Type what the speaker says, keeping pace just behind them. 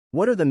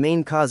What are the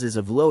main causes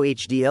of low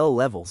HDL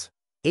levels?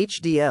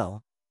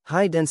 HDL,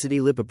 high-density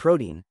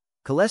lipoprotein,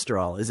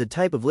 cholesterol is a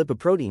type of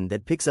lipoprotein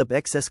that picks up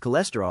excess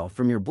cholesterol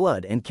from your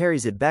blood and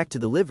carries it back to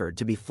the liver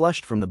to be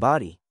flushed from the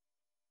body.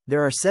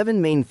 There are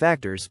 7 main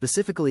factors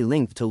specifically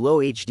linked to low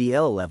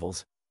HDL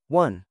levels.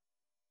 1.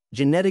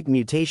 Genetic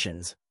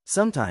mutations.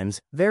 Sometimes,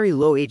 very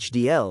low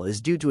HDL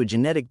is due to a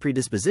genetic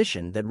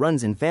predisposition that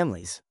runs in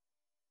families.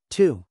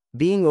 2.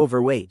 Being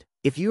overweight.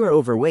 If you are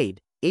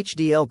overweight,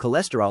 HDL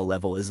cholesterol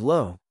level is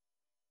low.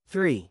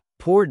 3.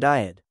 Poor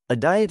diet. A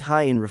diet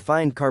high in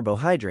refined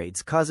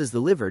carbohydrates causes the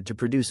liver to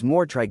produce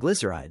more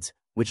triglycerides,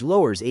 which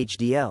lowers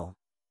HDL.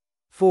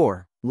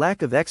 4.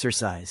 Lack of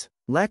exercise.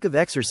 Lack of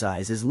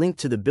exercise is linked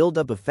to the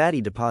buildup of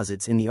fatty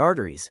deposits in the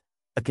arteries,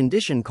 a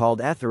condition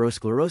called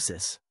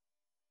atherosclerosis.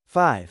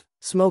 5.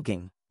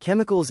 Smoking.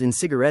 Chemicals in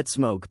cigarette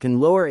smoke can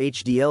lower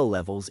HDL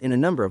levels in a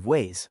number of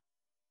ways.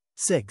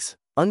 6.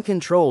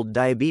 Uncontrolled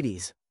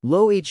diabetes.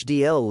 Low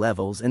HDL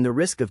levels and the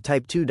risk of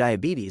type 2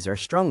 diabetes are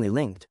strongly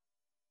linked.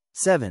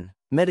 7.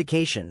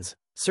 Medications.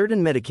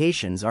 Certain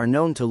medications are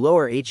known to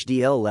lower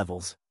HDL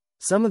levels.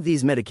 Some of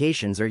these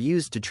medications are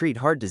used to treat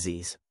heart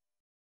disease.